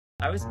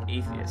I was an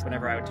atheist.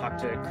 Whenever I would talk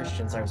to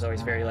Christians, I was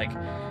always very like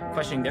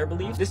questioning their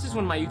beliefs. This is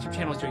when my YouTube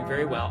channel was doing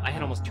very well. I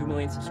had almost 2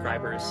 million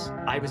subscribers.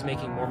 I was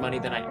making more money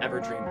than I ever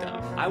dreamed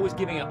of. I was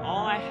giving it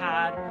all I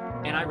had,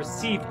 and I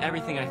received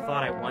everything I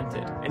thought I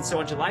wanted. And so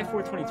on July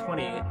 4th,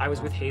 2020, I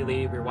was with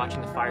Haley, we were watching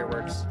the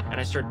fireworks, and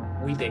I started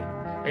weeping.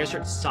 I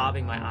started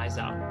sobbing my eyes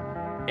out.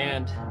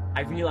 And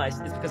I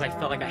realized it's because I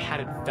felt like I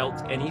hadn't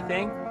felt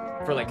anything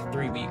for like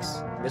 3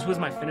 weeks. This was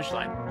my finish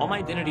line. All my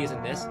identity is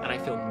in this, and I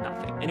feel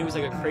nothing. And it was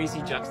like a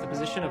crazy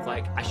juxtaposition of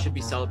like, I should be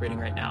celebrating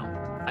right now.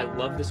 I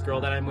love this girl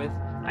that I'm with.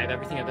 I have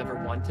everything I've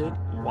ever wanted.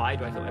 Why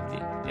do I feel empty?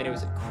 And it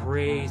was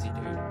crazy,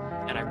 dude.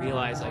 And I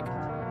realized like,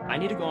 I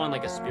need to go on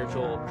like a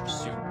spiritual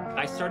pursuit.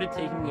 I started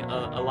taking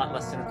a lot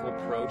less cynical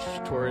approach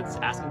towards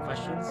asking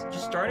questions.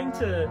 Just starting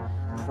to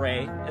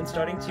pray and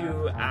starting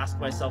to ask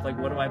myself, like,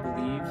 what do I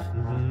believe?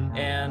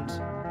 And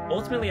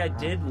ultimately I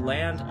did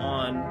land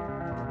on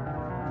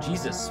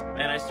Jesus.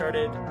 And I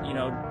started, you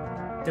know,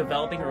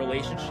 developing a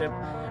relationship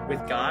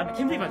with God. I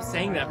can't believe I'm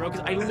saying that, bro,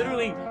 because I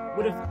literally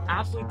would have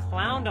absolutely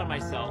clowned on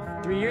myself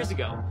 3 years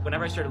ago.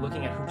 Whenever I started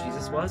looking at who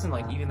Jesus was and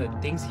like even the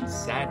things he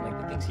said, like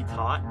the things he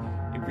taught,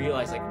 I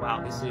realized like,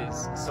 wow, this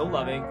is so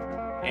loving.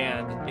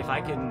 And if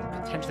I can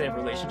potentially have a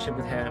relationship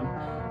with him,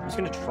 I'm just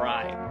gonna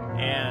try.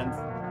 And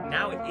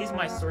now it is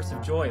my source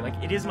of joy. Like,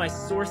 it is my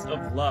source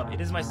of love.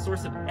 It is my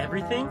source of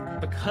everything.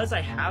 Because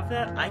I have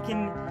that, I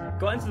can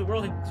go out into the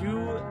world and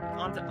do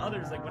unto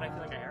others like when I feel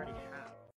like